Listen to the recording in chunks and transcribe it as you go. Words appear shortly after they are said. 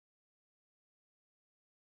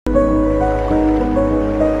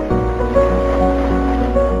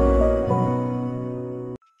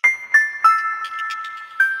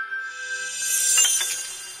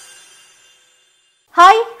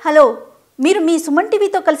Hello, మీరు మీ సుమన్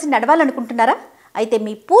టీవీతో కలిసి నడవాలనుకుంటున్నారా? అయితే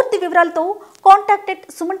మీ పూర్తి వివరాలతో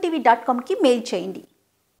contact@sumanTV.comకి మెయిల్ చేయండి.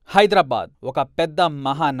 హైదరాబాద్ ఒక పెద్ద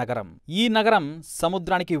మహానగరం. ఈ నగరం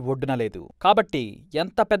సముద్రానికి ఒడ్డున లేదు. కాబట్టి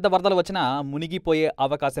ఎంత పెద్ద వరదలు వచ్చినా మునిగిపోయే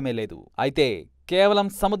అవకాశమే లేదు. అయితే కేవలం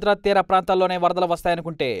సముద్ర తీర ప్రాంతాల్లోనే వరదలు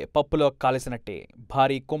వస్తాయనుకుంటే పప్పులో కాలిసినట్టే.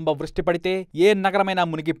 భారీ కుంభవృష్టి పడితే ఏ నగరమైనా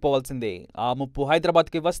మునిగిపోవాల్సిందే. ఆ ముప్పు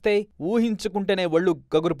హైదరాబాద్కి వస్తే ఊహించుకుంటేనే ఒళ్ళు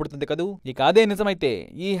గగురు పుడుతుంది కదూ. ఇక అదే నిజమైతే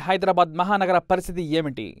ఈ హైదరాబాద్ మహానగర పరిస్థితి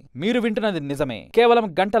ఏమిటి? మీరు వింటున్నది నిజమే. కేవలం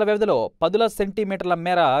గంటల వ్యవధిలో 10 సెంటీమీటర్ల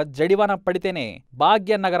మేర జడివాన పడితేనే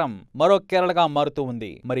భాగ్యనగరం మరో కేరళగా మారుతూ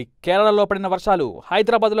ఉంది. మరి కేరళలో పడిన వర్షాలు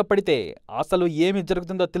హైదరాబాద్ లో పడితే అసలు ఏమి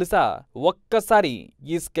జరుగుతుందో తెలుసా? ఒక్కసారి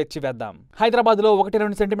ఈ స్కెచ్ వేద్దాం. హైదరాబాద్ లో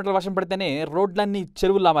 1-2 సెంటీమీటర్ల వర్షం పడితేనే రోడ్లన్నీ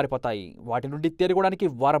చెరువుల్లా మారిపోతాయి. వాటి నుండి తేరుకోవడానికి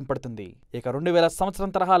వారం పడుతుంది. ఇక 2000 సంవత్సరం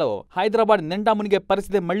తరహాలో హైదరాబాద్ నిండా మునిగే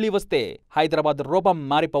పరిస్థితి మళ్లీ వస్తే హైదరాబాద్ రూపం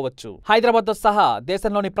మారిపోవచ్చు. హైదరాబాద్ తో సహా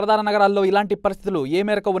దేశంలోని ప్రధాన నగరాల్లో ఇలాంటి పరిస్థితులు ఏ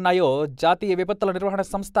మేరకు ఉన్నాయో జాతీయ విపత్తుల నిర్వహణ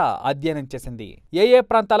సంస్థ అధ్యయనం చేసింది. ఏ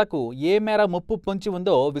ప్రాంతాలకు ఏ మేర ముప్పు పొంచి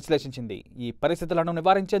ఉందో విశ్లేషించింది. ఈ పరిస్థితులను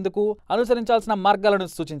నివారించేందుకు అనుసరించాల్సిన మార్గాలను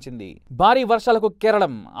సూచించింది. భారీ వర్షాలకు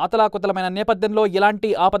కేరళం అతలాకుతలమైన నేపథ్యంలో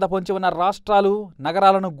ఇలాంటి ఆపద పొంచి ఉన్న రాష్ట్రాలు,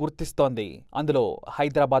 నగరాలను గుర్తిస్తోంది. అందులో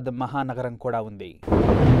హైదరాబాద్ మహానగరం కూడా ఉంది.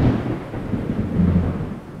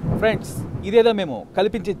 ఫ్రెండ్స్, ఇదేదో మేము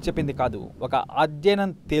కల్పించి చెప్పింది కాదు, ఒక అధ్యయనం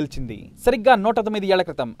తేల్చింది. సరిగ్గా 109 ఏళ్ల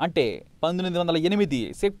క్రితం అంటే 1908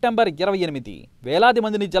 సెప్టెంబర్ 28 వేలాది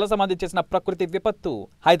మందిని జలసమాధి చేసిన ప్రకృతి విపత్తు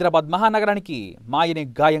హైదరాబాద్ మహానగరానికి మాయని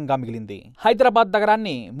గాయంగా మిగిలింది. హైదరాబాద్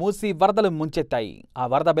నగరాన్ని మూసి వరదలు ముంచెత్తాయి. ఆ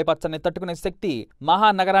వరద బీభత్సాన్ని తట్టుకునే శక్తి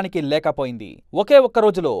మహానగరానికి లేకపోయింది. ఒకే ఒక్క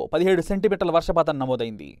రోజులో 17 సెంటీమీటర్ల వర్షపాతం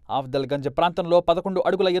నమోదైంది. ఆఫ్దల్ గంజ్ ప్రాంతంలో 11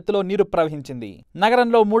 అడుగుల ఎత్తులో నీరు ప్రవహించింది.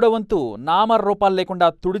 నగరంలో 3వ వంతు నామరూపాలు లేకుండా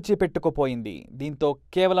తుడిచిపెట్టుకుపోయింది. దీంతో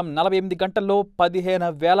కేవలం 48 గంటల్లో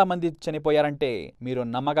 15,000 మంది చనిపోయారంటే మీరు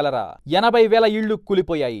నమ్మగలరా? 80,000 ఇళ్లు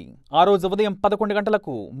కూలిపోయాయి. ఆ రోజు ఉదయం 11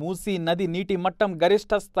 గంటలకు మూసీ నది నీటి మట్టం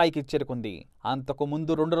గరిష్ట స్థాయికి చేరుకుంది. అంతకు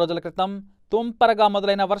ముందు 2 రోజుల క్రితం తుంపరగా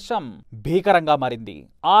మొదలైన వర్షం భీకరంగా మారింది.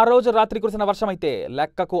 ఆ రోజు రాత్రి కురిసిన వర్షమైతే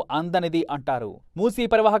లెక్కకు అందనిది అంటారు. మూసీ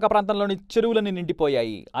పరివాహక ప్రాంతంలోని చెరువులని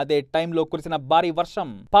నిండిపోయాయి. అదే టైంలో కురిసిన భారీ వర్షం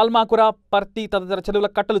పాల్మాకుర, పర్తి తదితర చెరువుల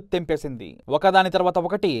కట్టలు తెంపేసింది. ఒకదాని తర్వాత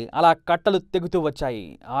ఒకటి అలా కట్టలు తెగుతూ వచ్చాయి.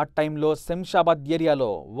 ఆ టైంలో శంషాబాద్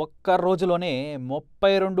ఏరియాలో ఒక్క రోజులోనే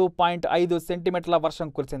 32.5 సెంటీమీటర్ల వర్షం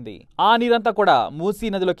కురిసింది. ఆ నీరంతా కూడా మూసీ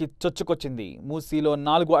నదిలోకి చొచ్చుకొచ్చింది. మూసీలో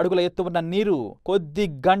 4 అడుగుల ఎత్తు ఉన్న నీరు కొద్ది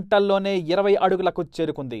గంటల్లోనే 20 అడుగులకు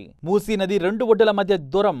చేరుకుంది. మూసీ నది 2 ఒడ్డుల మధ్య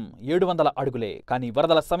దూరం 700 అడుగులే. కానీ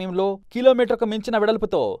వరదల సమయంలో కిలోమీటర్కు మించిన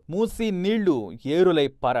వెడల్పుతో మూసీ నీళ్లు ఏరులై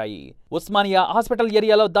పారాయి. ఉస్మానియా హాస్పిటల్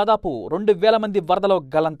ఏరియాలో దాదాపు 2,000 మంది వరదలో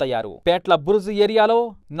గల్లంతయ్యారు. పేట్ల బురుజు ఏరియాలో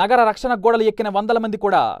నగర రక్షణ గోడలు ఎక్కిన 100 మంది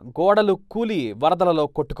కూడా గోడలు కూలి వరదలలో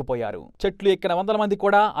కొట్టుకుపోయారు. చెట్లు ఎక్కిన 100 మంది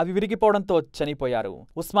కూడా అవి విరిగిపోవడంతో చనిపోయారు.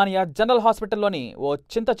 ఉస్మానియా జనరల్ హాస్పిటల్లోని ఓ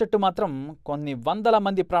చింత చెట్టు మాత్రం కొన్ని 100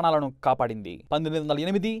 మంది ప్రాణాలను కాపాడింది.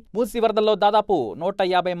 1908 మూసీ వరదల్లో దాదాపు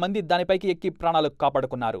 150 మంది దానిపైకి ఎక్కి ప్రాణాలు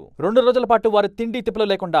కాపాడుకున్నారు. 2 రోజుల పాటు వారు తిండి తిప్పులు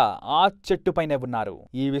లేకుండా ఆ చెట్టుపైనే ఉన్నారు.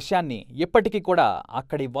 ఈ విషయాన్ని ఇప్పటికీ కూడా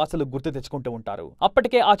అక్కడి వాసులు గుర్తు తెచ్చుకుంటూ ఉంటారు.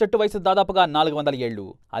 అప్పటికే ఆ చెట్టు వయసు దాదాపుగా 400 ఏళ్లు.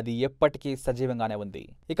 అది ఎప్పటికీ సజీవంగానే ఉంది.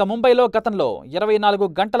 ఇక ముంబైలో గతంలో 24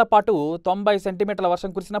 గంటల పాటు 90 సెంటీమీటర్ల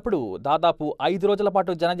వర్షం కురిసినప్పుడు దాదాపు 5 రోజుల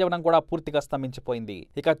పాటు జనజీవనం కూడా పూర్తిగా స్తంభించిపోయింది.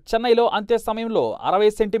 ఇక చెన్నైలో అంతే సమయంలో 60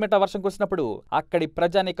 సెంటీమీటర్ల వర్షం కురిసినప్పుడు అక్కడి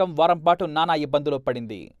ప్రజానీకం వారం పాటు నానా ఇబ్బందులు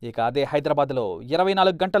పడింది. ఇక అదే హైదరాబాద్ లో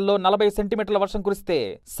 24 గంటల్లో 40 సెంటీమీటర్ల వర్షం కురిస్తే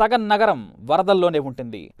సగం నగరం వరదల్లోనే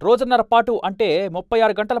ఉంటుంది. రోజున్నర పాటు అంటే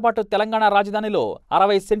 36 గంటల పాటు తెలంగాణ రాజధానిలో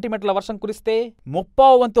 60 సెంటీమీటర్ల వర్షం కురిస్తే 30వ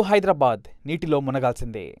వంతు హైదరాబాద్ నీటిలో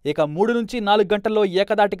మునగాల్సిందే. ఇక 3 నుంచి 4 గంటల్లో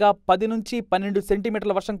ఏకదాటిగా 10 నుంచి 12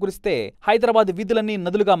 సెంటీమీటర్ల వర్షం కురిస్తే హైదరాబాద్ వీధులన్నీ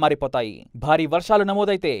నదులుగా మారిపోతాయి. భారీ వర్షాలు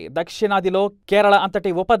నమోదైతే దక్షిణాదిలో కేరళ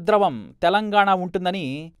అంతటి ఉపద్రవం తెలంగాణ ఉంటుందని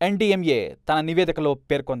NDMA తన నివేదికలో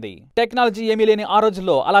పేర్కొంది. టెక్నాలజీ ఏమీ లేని ఆ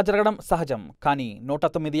రోజుల్లో అలా జరగడం సహజం. కానీ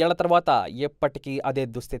 109 ఏళ్ల తర్వాత ఎప్పటికీ అదే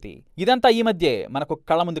దుస్థితి. ఇదంతా ఈ మధ్యే మనకు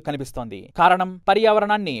కళ్ళ ముందు కనిపిస్తోంది. కారణం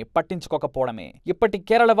పర్యావరణాన్ని పట్టించుకోకపోవడమే. ఇప్పటి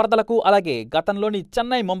కేరళ వరదలకు అలాగే గతంలోని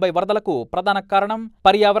చెన్నై, ముంబై వరదలకు ప్రధాన కారణం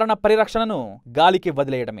పర్యావరణ పరిరక్షణను గాలికి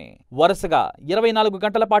వదిలేయడమే. వరుసగా 24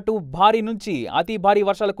 గంటల పాటు భారీ నుంచి అతి భారీ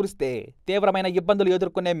వర్షాలు కురిస్తే తీవ్రమైన ఇబ్బందులు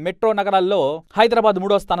ఎదుర్కొనే మెట్రో నగరాల్లో హైదరాబాద్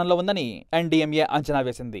 3వ స్థానంలో ఉందని NDMA అంచనా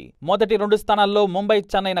వేసింది. మొదటి 2 స్థానాల్లో ముంబై,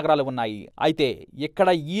 చెన్నై నగరాలు ఉన్నాయి. అయితే ఇక్కడ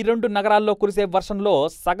ఈ 2 నగరాల్లో కురిసే వర్షంలో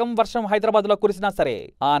సగం వర్షం హైదరాబాద్ లో కురిసినా సరే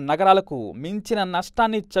ఆ నగరాలకు మించిన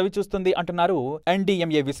నష్టాన్ని చవిచూస్తుంది అంటున్నారు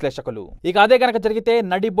NDMA విశ్లేషకులు. ఇక అదే గనక జరిగితే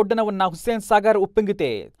నడిబొడ్డున ఉన్న హుస్సేన్ సాగర్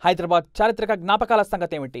ఉప్పొంగితే హైదరాబాద్ చారిత్రక జ్ఞాపకాల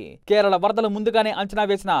సంగతి ఏమిటి? కేరళ వరదలు ముందుగానే అంచనా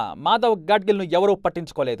వేసిన మాధవ్ గాడ్గిల్ ను ఎవరూ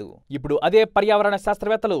పట్టించుకోలేదు. ఇప్పుడు అదే పర్యావరణ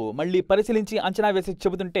శాస్త్రవేత్తలు మళ్లీ పరిశీలించి అంచనా వేసి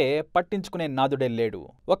చెబుతుంటే పట్టించుకునే నాదుడే లేడు.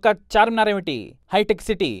 ఒక్క చార్మినార్ ఏమిటి, హైటెక్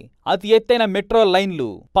సిటీ, అతి ఎత్తైన మెట్రో లైన్లు,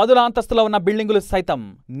 10ల అంతస్తులో ఉన్న బిల్డింగులు సైతం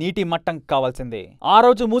నీటి మట్టం కావాల్సిందే. ఆ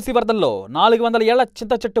రోజు మూసి వరదల్లో 400 ఏళ్ల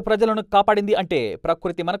చింత చెట్టు ప్రజలను కాపాడింది అంటే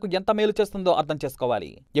ప్రకృతి మనకు ఎంత మేలు చేస్తుందో అర్థం చేసుకోవాలి.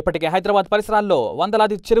 ఇప్పటికే హైదరాబాద్ పరిసరాల్లో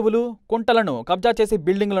వందలాది చెరువులు, కుంటలను కబ్జా చేసి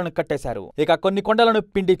బిల్డింగులను కట్టేశారు. ఇక కొన్ని కొండలను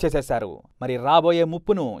పిండి చేసేశారు. మరి రాబోయే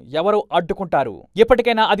ముప్పును ఎవరు అడ్డుకుంటారు?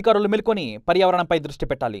 ఇప్పటికైనా అధికారులు మేల్కొని పర్యావరణంపై దృష్టి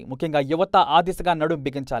పెట్టాలి. ముఖ్యంగా యువత ఆ దిశగా నడుం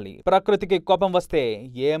బిగించాలి. ప్రకృతికి కోపం వస్తే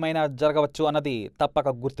ఏమైనా జరగవచ్చు అన్నది తప్పక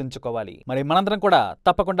గుర్తుంచుకోవాలి. మరి మనందరం కూడా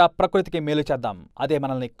తప్పకుండా ప్రకృతికి మేలు చేద్దాం. అదే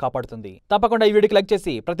మనల్ని కాపాడుతుంది. తప్పకుండా ఈ వీడియోకి లైక్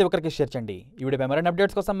చేసి ప్రతి ఒక్కరికి షేర్ చేయండి. ఈ వీడియోపై మరిన్ని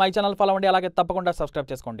అప్డేట్స్ కోసం మై ఛానల్ ఫాలో అవ్వండి. అలాగే తప్పకుండా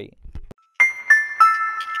సబ్స్క్రైబ్ చేసుకోండి.